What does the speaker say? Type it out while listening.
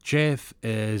Jeff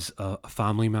is a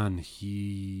family man.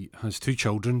 He has two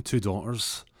children, two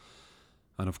daughters,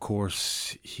 and of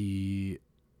course he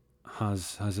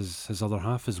has his other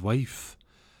half, his wife.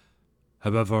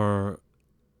 However,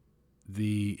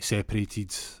 they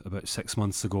separated about 6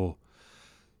 months ago.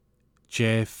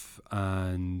 Jeff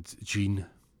and Jean,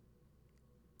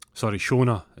 sorry,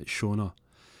 Shona. It's Shona.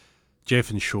 Jeff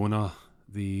and Shona.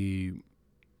 They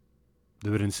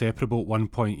were inseparable at one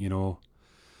point.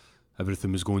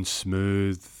 Everything was going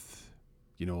smooth.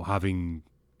 Having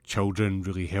children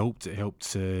really helped. It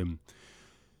helped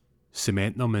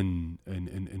cement them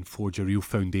and forge a real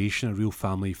foundation, a real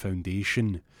family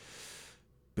foundation.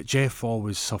 But Jeff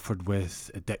always suffered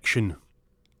with addiction.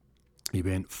 He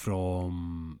went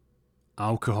from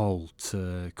alcohol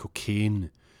to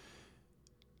cocaine.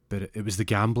 But it was the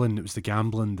gambling. It was the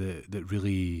gambling that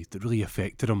really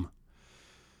affected him.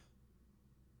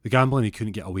 The gambling he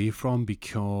couldn't get away from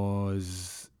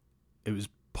because it was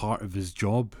part of his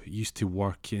job. He used to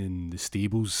work in the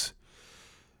stables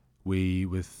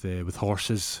with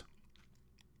horses.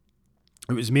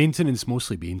 It was maintenance,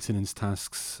 mostly maintenance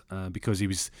tasks, because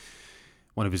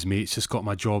one of his mates just got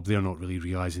my job there, not really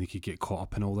realising he could get caught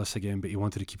up in all this again, but he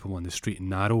wanted to keep him on the straight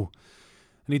and narrow.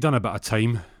 And he'd done a bit of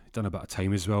time.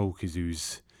 As well, because he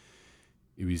was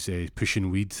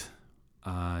pushing weed,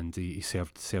 and he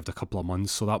served a couple of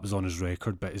months, so that was on his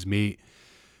record. But his mate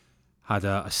had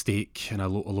a stake in a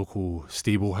local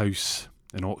stable house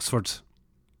in Oxford.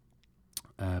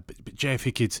 But Jeff,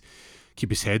 he could keep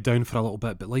his head down for a little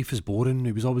bit, but life is boring.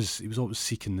 He was always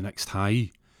seeking the next high.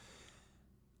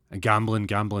 And gambling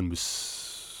had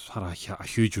a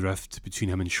huge rift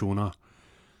between him and Shona.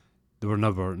 They were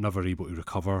never able to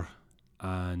recover,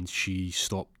 and she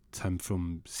stopped him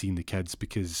from seeing the kids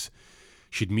because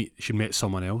she'd met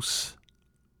someone else.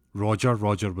 Roger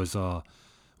was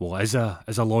is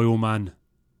a loyal man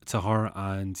to her,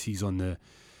 and he's on the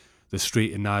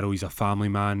straight and narrow. He's a family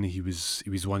man. He was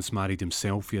once married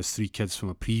himself. He has 3 kids from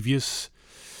a previous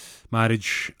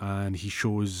marriage, and he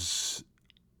shows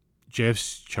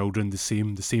Jeff's children the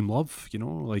same love.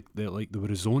 Like they were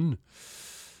his own.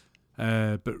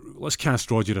 But let's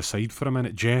cast Roger aside for a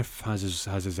minute. Jeff has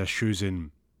his issues,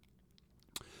 and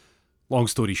long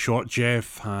story short,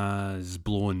 Jeff has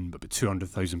blown about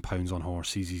 £200,000 on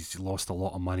horses. He's lost a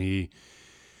lot of money.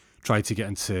 Tried to get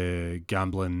into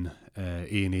gambling,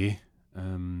 A&A,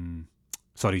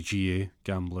 GA,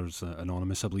 Gamblers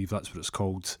Anonymous, I believe that's what it's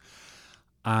called.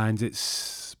 And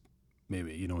it's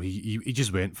maybe he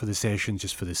just went for the session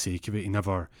just for the sake of it. He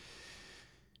never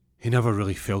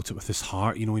really felt it with his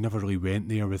heart. He never really went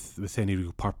there with any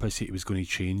real purpose. He was going to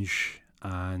change.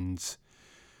 And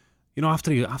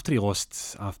after he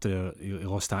lost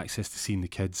access to seeing the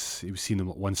kids, he was seeing them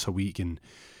like once a week, and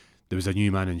there was a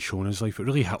new man in Shona's life. It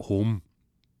really hit home.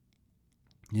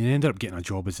 He ended up getting a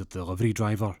job as a delivery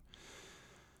driver.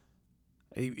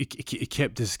 He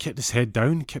kept his head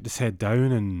down,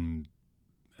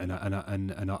 and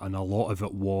a lot of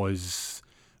it was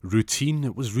routine.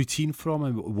 It was routine for him.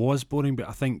 It was boring, but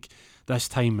I think this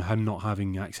time him not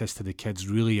having access to the kids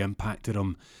really impacted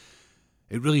him.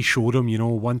 It really showed him,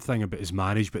 one thing about his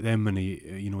marriage, but then when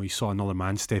he saw another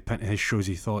man step into his shoes,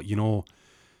 he thought,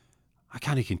 I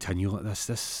can't continue like this.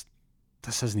 This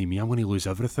isn't me. I'm going to lose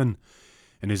everything.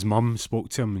 And his mum spoke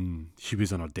to him, and she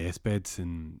was on her deathbed,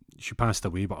 and she passed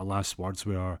away, but her last words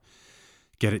were,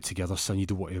 "Get it together, son. You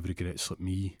don't want to have regrets like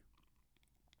me."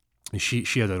 And she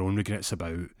had her own regrets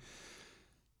about,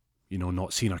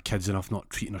 not seeing her kids enough, not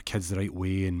treating her kids the right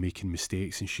way, and making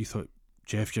mistakes. And she thought,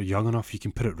 Jeff, you're young enough, you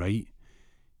can put it right.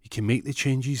 You can make the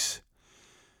changes.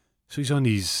 So he's on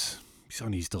these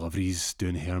deliveries,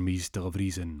 doing Hermes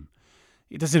deliveries, and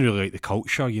he doesn't really like the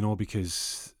culture,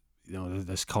 because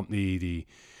this company,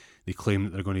 they claim that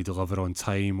they're going to deliver on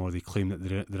time, or they claim that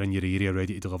they're in your area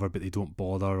ready to deliver, but they don't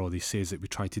bother, or they say that we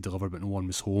tried to deliver but no one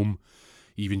was home,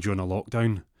 even during a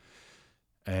lockdown.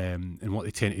 And what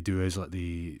they tend to do is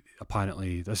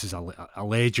apparently this is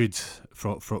alleged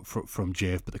from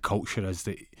Jeff, but the culture is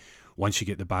that once you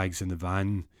get the bags in the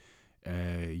van,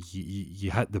 you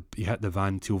hit the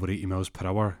van to over 80 miles per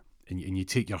hour, and you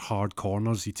take your hard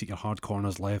corners. You take your hard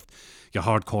corners left, your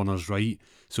hard corners right.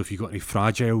 So if you've got any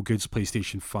fragile goods,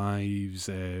 PlayStation 5s,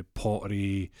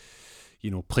 pottery,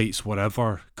 plates,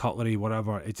 whatever, cutlery,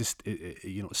 whatever, it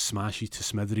smashes to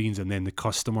smithereens, and then the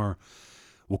customer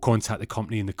will contact the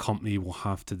company, and the company will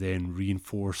have to then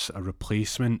reinforce a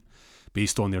replacement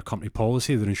based on their company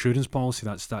policy, their insurance policy.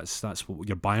 That's what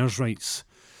your buyer's rights.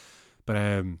 But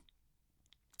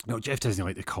Jeff doesn't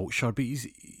like the culture, but he's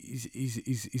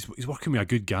working with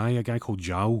a guy called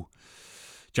Jao.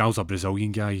 Jao's a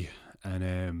Brazilian guy,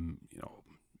 and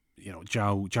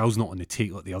Zhao's not on the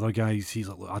take like the other guys. He's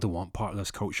like, look, I don't want part of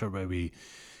this culture where we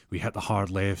hit the hard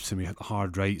lefts and we hit the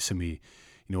hard rights and we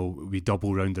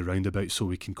double round the roundabout so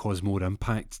we can cause more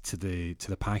impact to the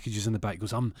packages in the back. He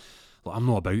goes, I'm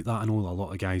not about that. I know a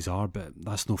lot of guys are, but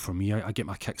that's not for me. I get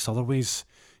my kicks other ways.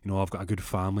 I've got a good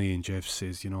family, and Jeff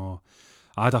says,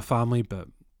 I had a family, but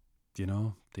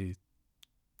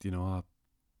I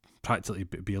practically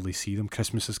barely see them.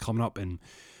 Christmas is coming up, and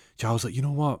Zhao's like, you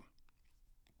know what?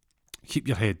 Keep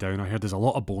your head down. I heard there's a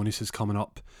lot of bonuses coming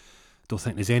up. Don't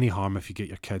think there's any harm if you get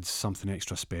your kids something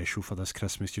extra special for this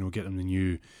Christmas. Get them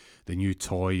the new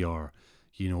toy, or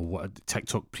what, a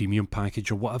TikTok premium package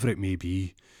or whatever it may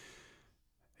be.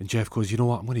 And Jeff goes, you know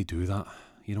what? I'm going to do that.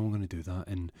 I'm going to do that.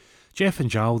 And Jeff and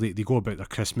Zhao, they go about their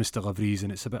Christmas deliveries,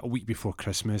 and it's about a week before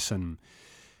Christmas, and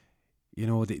they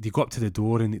go up to the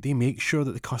door and they make sure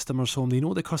that the customer's home. They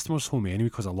know the customer's home anyway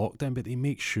because of lockdown, but they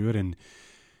make sure, and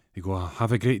they go,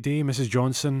 have a great day, Mrs.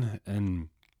 Johnson. And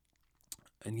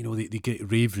they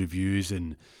get rave reviews,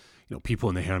 and people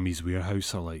in the Hermes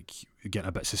warehouse are like getting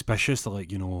a bit suspicious. They're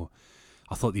like,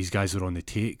 I thought these guys were on the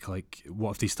take. Like,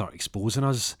 what if they start exposing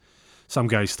us? Some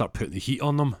guys start putting the heat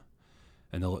on them,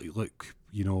 and they're like, look,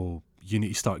 you need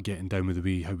to start getting down with the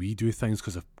way how we do things,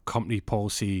 because if company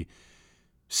policy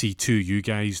C2, you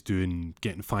guys getting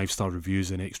 5-star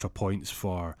reviews and extra points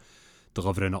for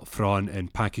delivering up front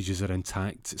and packages are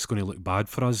intact, it's going to look bad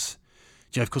for us.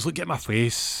 Jeff goes, look at my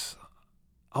face.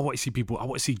 I want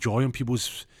to see joy on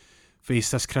people's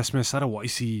face this Christmas. I don't want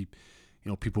to see,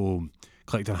 people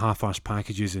collecting half-arsed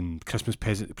packages and Christmas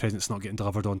presents not getting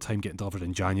delivered on time, getting delivered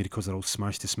in January because they're all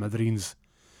smashed to smithereens.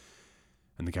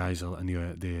 And the guys are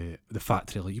in the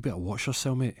factory like, you better watch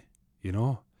yourself, mate.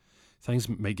 Things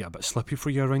might get a bit slippy for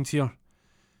you around here.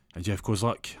 And Jeff goes,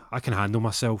 look, I can handle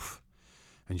myself.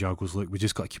 And Zhao goes, look, we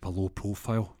just got to keep a low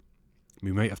profile.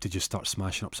 We might have to just start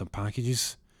smashing up some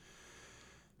packages.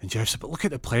 And Jeff said, but look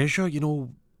at the pleasure,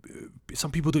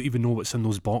 some people don't even know what's in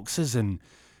those boxes, and,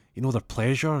 their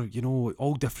pleasure,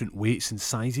 all different weights and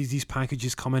sizes these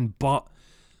packages come in, but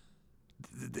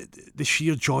the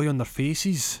sheer joy on their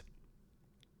faces.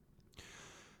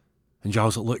 And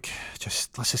Zhao's like, look,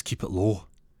 let's just keep it low.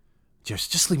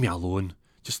 Just leave me alone.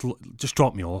 Just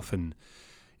drop me off. And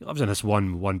he lives in this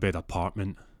one bed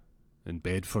apartment in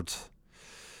Bedford.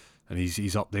 And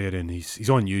he's up there, and he's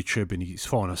on YouTube, and he's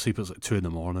falling asleep. It's like 2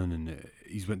 a.m, and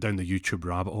he's went down the YouTube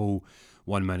rabbit hole.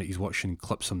 1 minute he's watching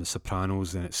clips on The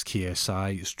Sopranos, then it's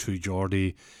KSI, it's True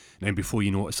Geordie, and then before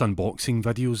you know it, it's unboxing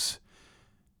videos.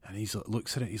 And he's like,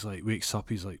 looks at it, he's like, wakes up,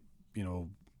 he's like,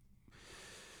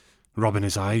 rubbing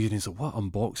his eyes, and he's like, what,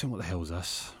 unboxing? What the hell is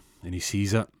this? And he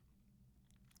sees it,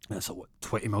 and it's like, what,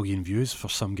 20 million views for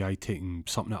some guy taking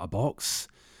something out of a box?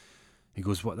 He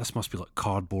goes, what, this must be like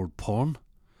cardboard porn?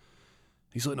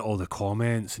 He's looking at all the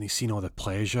comments, and he's seen all the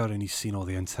pleasure, and he's seen all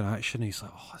the interaction. He's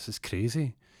like, oh, this is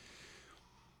crazy.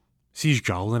 Sees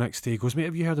Zhao the next day. He goes, mate,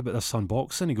 have you heard about this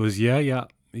unboxing? He goes, yeah.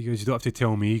 He goes, you don't have to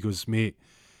tell me. He goes, mate,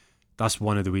 that's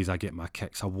one of the ways I get my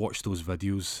kicks. I watch those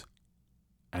videos,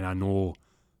 and I know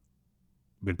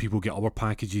when people get our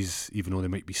packages, even though they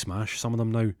might be smashed, some of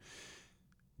them now,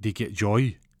 they get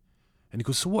joy. And he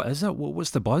goes, so what is it?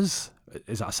 What's the buzz?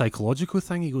 Is it a psychological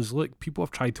thing? He goes, look, people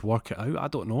have tried to work it out. I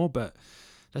don't know, but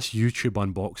this YouTube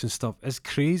unboxing stuff is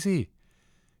crazy.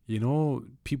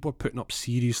 People are putting up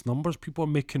serious numbers. People are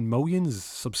making millions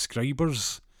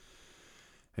subscribers.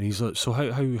 And he's like, so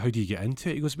how do you get into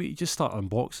it? He goes, mate, you just start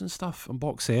unboxing stuff.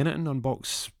 Unbox anything.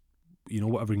 Unbox,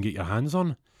 whatever you can get your hands on.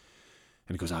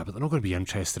 And he goes, but they're not going to be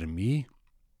interested in me.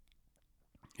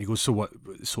 He goes, so what?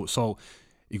 So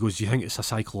he goes, do you think it's a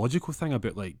psychological thing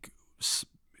about like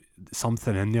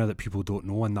something in there that people don't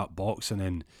know in that box, and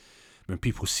then when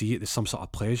people see it, there's some sort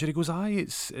of pleasure? He goes,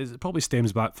 it probably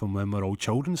stems back from when we're all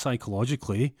children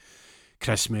psychologically.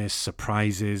 Christmas,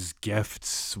 surprises,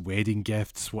 gifts, wedding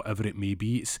gifts, whatever it may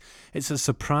be. It's a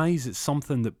surprise. It's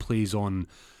something that plays on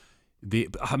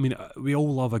we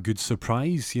all love a good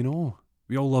surprise,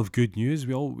 We all love good news.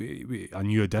 A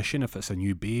new addition, if it's a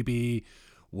new baby,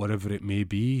 whatever it may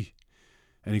be.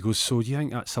 And he goes, so do you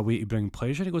think that's a way to bring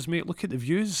pleasure? He goes, mate, look at the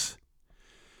views.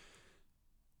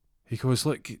 He goes,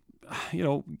 look,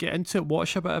 get into it,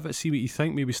 watch a bit of it, see what you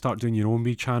think. Maybe start doing your own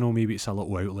wee channel. Maybe it's a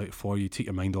little outlet for you. Take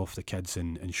your mind off the kids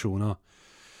and Shona.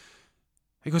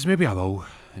 He goes, maybe I will.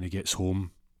 And he gets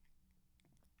home.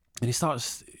 And he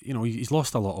starts, he's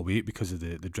lost a lot of weight because of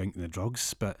the drink and the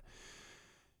drugs, but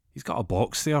he's got a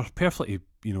box there, perfectly,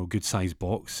 good sized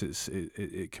box.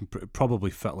 It can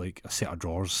probably fit like a set of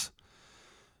drawers.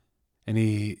 And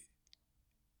he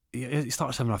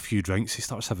starts having a few drinks. He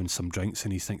starts having some drinks,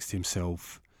 and he thinks to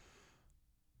himself,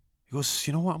 He goes,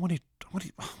 you know what, I'm going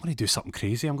to do something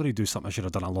crazy. I'm going to do something I should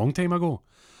have done a long time ago.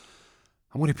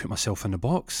 I'm going to put myself in the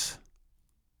box.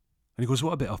 And he goes,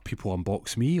 what about if people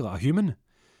unbox me like a human?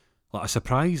 Like a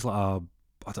surprise, like a,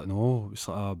 I don't know, it's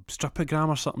like a stripogram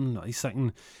or something. He's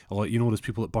thinking, or like, you know, there's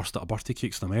people that burst out of birthday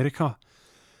cakes in America.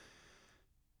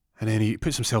 And then he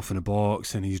puts himself in a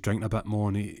box and he's drinking a bit more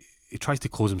and he tries to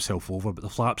close himself over, but the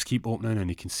flaps keep opening and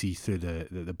he can see through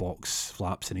the box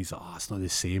flaps and he's like, it's not the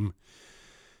same.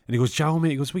 And he goes, Jowl,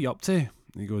 mate, he goes, what you up to? And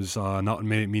he goes, nothing,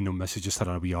 mate, me and the missus just had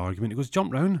a wee argument. He goes,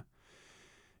 jump round.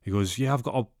 He goes, yeah, I've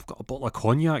got a bottle of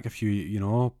cognac if you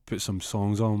know, put some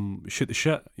songs on, shoot the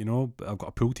shit, you know, I've got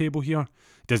a pool table here.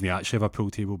 He doesn't actually have a pool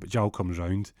table, but Jowl comes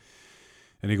round.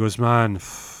 And he goes, man,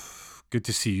 good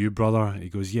to see you, brother. He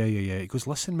goes, yeah. He goes,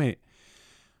 listen, mate,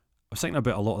 I was thinking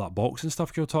about a lot of that boxing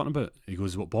stuff you were talking about. He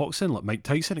goes, what boxing? Like Mike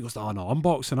Tyson? He goes, no,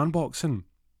 unboxing.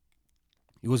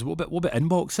 He goes, what about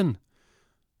inboxing?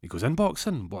 He goes,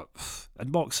 inboxing? What?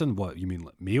 Inboxing? What, you mean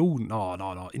like mail?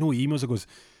 No. You know emails? He goes,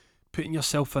 putting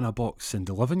yourself in a box and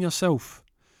delivering yourself.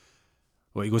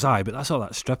 Well, he goes, aye, but that's all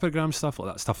that strippergram stuff,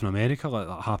 like that stuff in America, like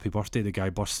that happy birthday, the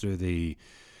guy bursts through the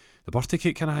birthday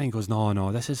cake kind of thing. He goes,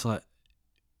 no, this is like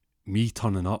me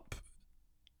turning up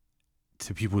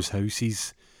to people's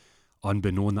houses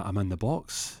unbeknown that I'm in the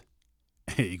box.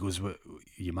 He goes, what,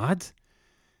 are you mad?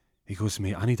 He goes,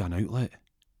 mate, I need an outlet.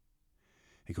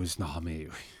 He goes, nah, mate,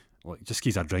 like, just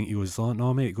gives a drink. He goes, oh,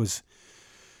 no, mate. He goes,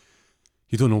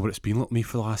 you don't know what it's been like me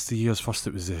for the last 3 years. First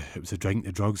it was the drink,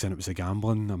 the drugs, and it was the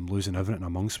gambling. I'm losing everything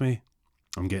amongst me.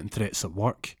 I'm getting threats at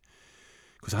work.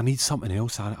 Because I need something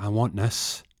else. I want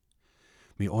this.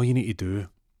 Mate, all you need to do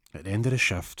at the end of the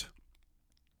shift,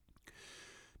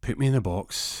 put me in the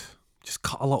box, just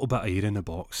cut a little bit of air in the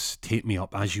box, tape me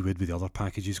up as you would with the other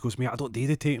packages. He goes, mate, I don't do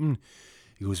the taping.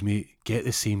 He goes, mate, get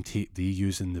the same tape they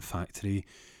use in the factory,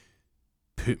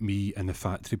 put me in the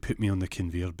factory, put me on the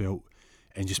conveyor belt,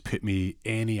 and just put me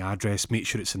any address, make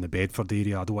sure it's in the Bedford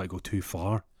area, I don't want to go too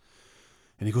far.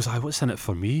 And he goes, aye, what's in it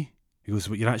for me? He goes,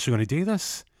 what, you're actually going to do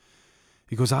this?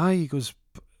 He goes, aye. He goes,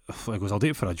 I'll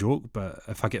do it for a joke, but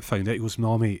if I get found out, he goes,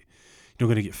 no, mate, you're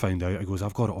not going to get found out. He goes,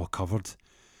 I've got it all covered.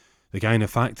 The guy in the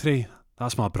factory,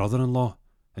 that's my brother-in-law,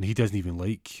 and he doesn't even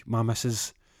like my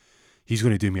missus. He's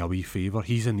going to do me a wee favour.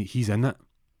 He's in it.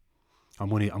 I'm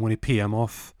going to pay him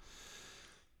off.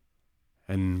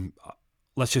 And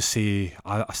let's just say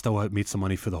I still made some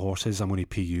money for the horses. I'm going to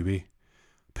pay you,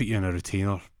 put you in a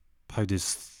retainer. How does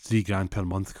 $3,000 per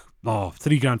month? No,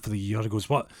 $3,000 for the year. He goes,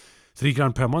 what?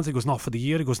 $3,000 per month? He goes, not for the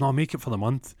year. He goes, no, make it for the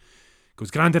month. He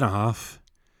goes, $1.50.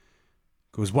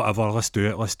 He goes, whatever, let's do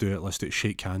it,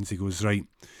 shake hands. He goes, right,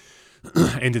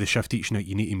 end of the shift each night,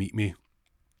 you need to meet me.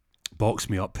 Box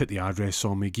me up, put the address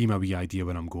on me, give me a wee idea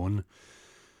where I'm going.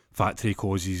 Factory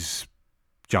closes,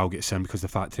 Jowl gets in because the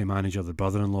factory manager, the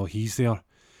brother-in-law, he's there,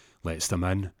 lets them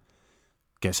in,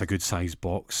 gets a good sized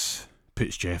box,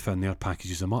 puts Jeff in there,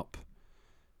 packages him up.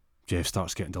 Jeff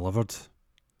starts getting delivered.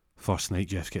 First night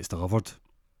Jeff gets delivered.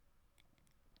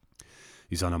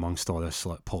 He's in amongst all this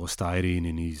like polystyrene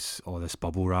and he's all this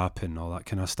bubble wrap and all that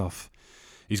kind of stuff.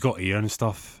 He's got air and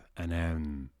stuff,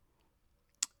 and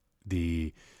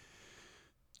the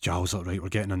Jowl's like, right, we're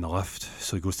getting in the lift.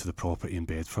 So he goes to the property in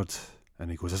Bedford and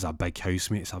he goes, this is a big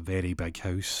house, mate, it's a very big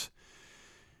house.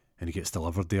 And he gets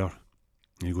delivered there.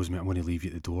 And he goes, mate, I'm going to leave you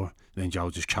at the door. And then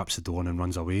Jowl just chaps the door and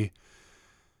runs away.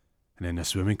 And then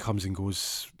this woman comes and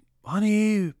goes,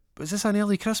 honey, is this an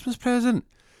early Christmas present?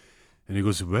 And he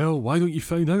goes, well, why don't you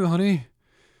find out, honey?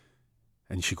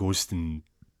 And she goes,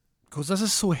 this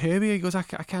is so heavy. He goes, I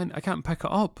can't pick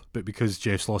it up. But because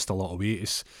Jeff's lost a lot of weight,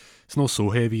 it's not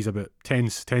so heavy. He's about 10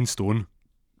 stone.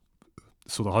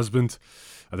 So the husband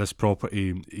of this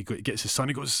property, he gets his son.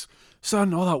 He goes,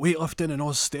 son, all that weightlifting and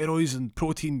all steroids and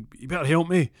protein, you better help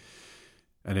me.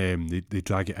 And they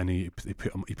drag it in. He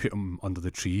put him under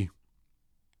the tree.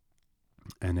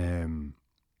 And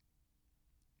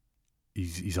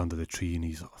he's under the tree and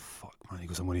he's like, oh, fuck, man. He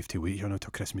goes, I'm going to have to wait here now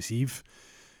till Christmas Eve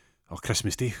or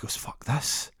Christmas Day. He goes, fuck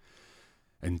this.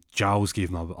 And Giles gave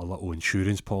him a little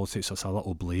insurance policy, so it's a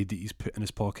little blade that he's put in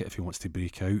his pocket if he wants to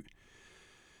break out.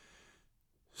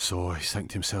 So he's thinking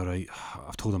to himself, right,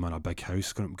 I've told him I'm in a big house,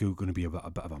 it's going to be a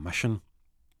bit of a mission.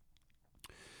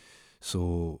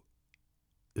 So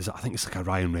I think it's like a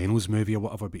Ryan Reynolds movie or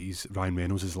whatever, but Ryan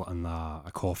Reynolds is in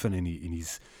a coffin and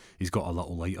he's got a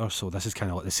little lighter. So this is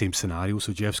kind of like the same scenario.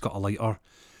 So Jeff's got a lighter,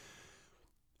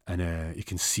 and you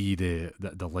can see the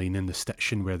lining, the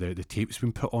stitching where the tape's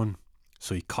been put on.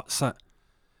 So he cuts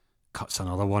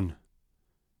another one,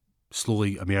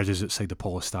 slowly emerges outside the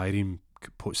polystyrene,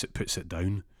 puts it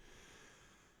down.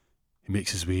 He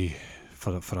makes his way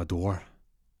for a door,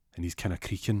 and he's kind of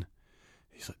creaking.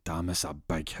 He's like, damn, this is a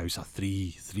big house, a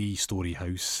three-story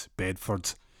house, Bedford.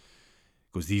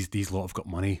 He goes, these lot have got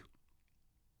money.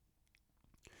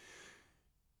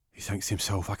 He thinks to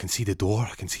himself, I can see the door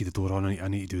on, I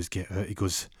need to do is get out. He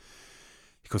goes,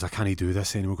 I can't do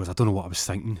this anymore. He goes, I don't know what I was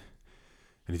thinking.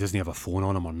 And he doesn't have a phone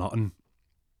on him or nothing.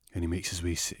 And he makes his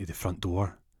way to the front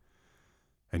door.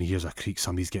 And he hears a creak,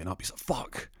 somebody's getting up. He's like,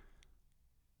 fuck.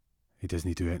 He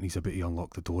doesn't do it, and he's about to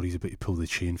unlock the door. He's about to pull the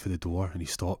chain for the door, and he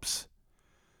stops.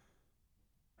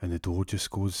 And the door just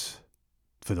goes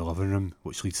for the living room,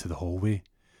 which leads to the hallway.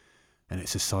 And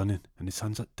it's his son, and the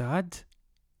son's like, Dad?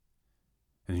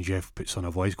 And then Jeff puts on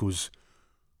a voice, goes,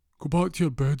 go back to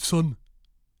your bed, son.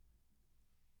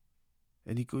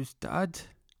 And he goes, Dad?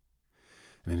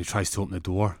 And then he tries to open the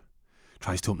door.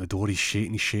 He's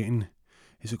shaking.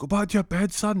 He's like, go back to your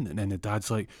bed, son. And then the dad's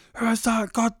like, who is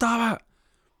that? God damn it.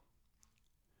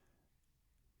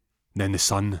 And then the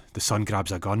son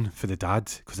grabs a gun for the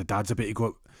dad, because the dad's about to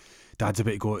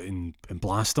go out and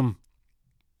blast him.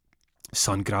 The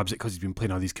son grabs it because he's been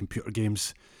playing all these computer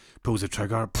games, pulls the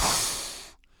trigger.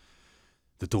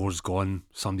 The door's gone.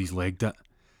 Somebody's legged it.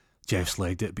 Jeff's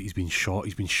legged it, but he's been shot.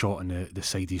 He's been shot in the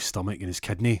side of his stomach and his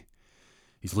kidney.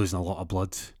 He's losing a lot of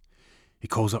blood. He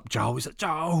calls up Joe. He's like,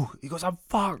 Joe. He goes, I'm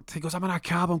fucked. He goes, I'm in a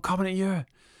cab. I'm coming at you.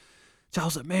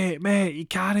 Joe's like, mate, you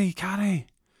can't.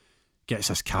 Gets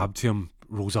this cab to him,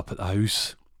 rolls up at the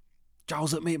house.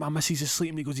 Joe's like, mate, my missus is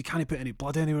sleeping. He goes, he can't put any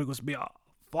blood anywhere. He goes, mate,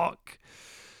 fuck.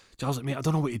 Joe's like, mate, I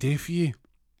don't know what to do for you.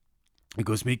 He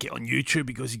goes, mate, get on YouTube.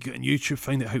 He goes, you get on YouTube,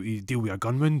 find out how to deal with a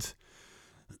gun wound.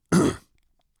 And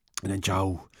then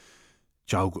Joe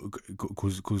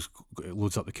goes,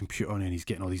 loads up the computer, and then he's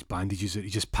getting all these bandages out.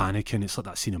 He's just panicking. It's like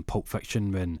that scene in Pulp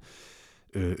Fiction when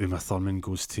Uma Thurman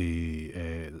goes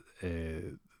to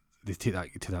they take that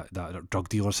to that drug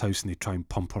dealer's house, and they try and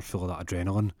pump her full of that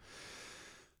adrenaline.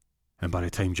 And by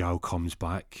the time Joe comes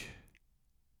back,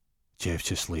 Jeff's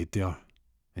just laid there,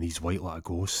 and he's white like a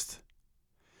ghost.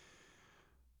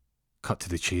 Cut to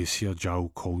the chase here.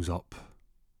 Joe calls up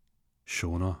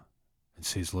Shona and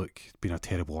says, look, it's been a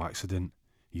terrible accident.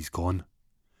 He's gone.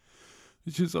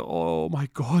 And she's like, oh my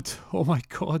God.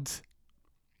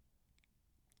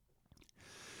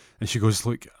 And she goes,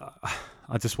 look,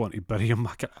 I just want to bury him.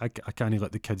 I can't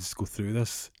let the kids go through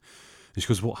this. And she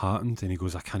goes, what happened? And he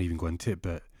goes, I can't even go into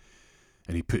it.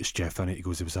 And he puts Jeff in it. He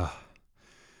goes, there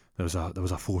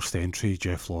was a forced entry.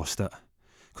 Jeff lost it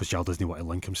because Joe doesn't want to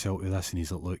link himself to this. And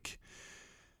he's like, look,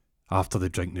 after the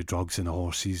drink, the drugs and the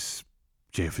horses,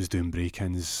 Jeff was doing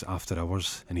break-ins after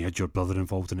hours, and he had your brother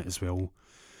involved in it as well.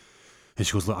 And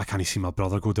she goes, look, I can't see my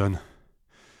brother go down,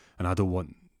 and I don't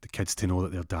want the kids to know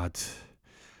that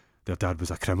their dad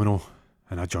was a criminal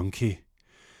and a junkie.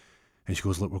 And she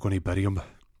goes, look, we're going to bury him.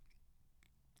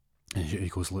 And he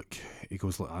goes, look,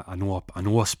 I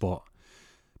know a spot,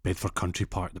 Bedford Country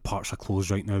Park. The parks are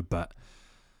closed right now, but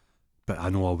I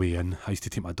know a way in. I used to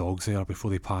take my dogs there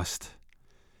before they passed.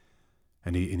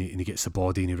 And he gets the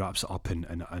body and he wraps it up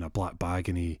in a black bag,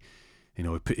 and he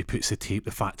puts the tape,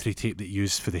 the factory tape that he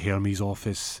used for the Hermes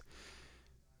office,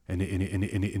 and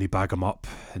he bag him up,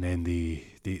 and then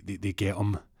they get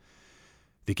him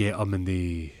and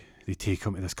they take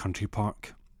him to this country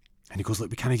park. And he goes,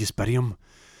 look, we can't just bury him.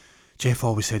 Jeff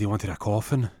always said he wanted a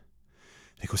coffin. And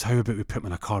he goes, how about we put him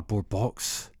in a cardboard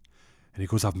box? And he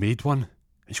goes, I've made one.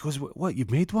 And she goes, what, you've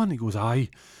made one? He goes, aye.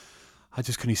 I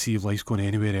just couldn't see if life's going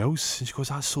anywhere else. And she goes,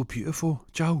 that's so beautiful,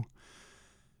 Joe.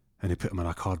 And he put him in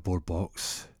a cardboard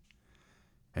box.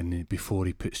 And before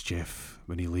he puts Jeff,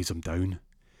 when he lays him down,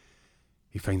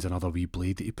 he finds another wee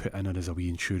blade that he put in as a wee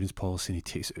insurance policy, and he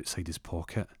takes it outside his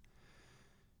pocket.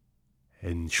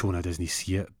 And Shona doesn't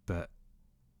see it, but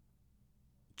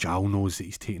Joe knows that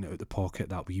he's taking it out the pocket,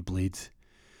 that wee blade.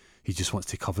 He just wants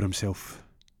to cover himself.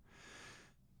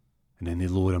 And then they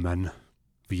lower him in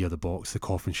via the box, the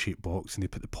coffin-shaped box, and they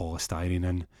put the polystyrene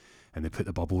in, and they put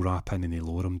the bubble wrap in, and they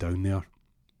lower him down there.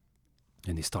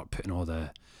 And they start putting all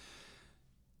the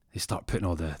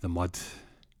mud.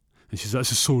 And she's like,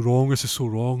 this is so wrong.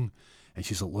 And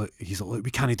he's like, look,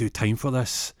 we can't do time for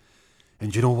this.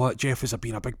 And do you know what? Jeff was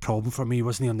being a big problem for me,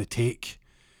 wasn't he, on the take?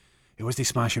 He wasn't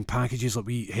smashing packages like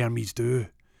we Hermes do.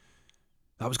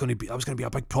 That was going to be a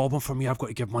big problem for me. I've got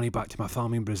to give money back to my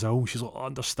family in Brazil. She's like, I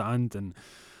understand, and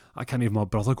I can't have my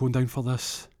brother going down for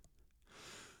this.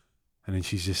 And then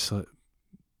she's just like,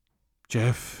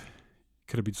 Jeff,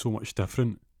 could have been so much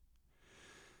different.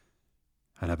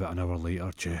 And about an hour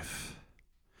later, Jeff,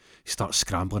 he starts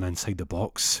scrambling inside the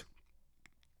box.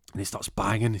 And he starts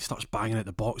banging at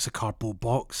the box, the cardboard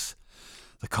box.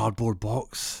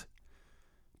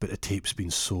 But the tape's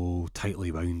been so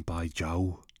tightly wound by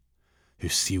Joe who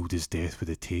sealed his death with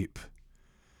the tape.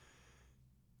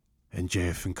 And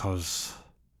Jeff incurs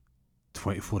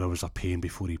 24 hours of pain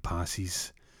before he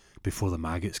passes, before the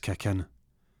maggots kick in,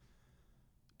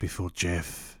 before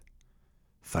Jeff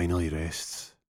finally rests.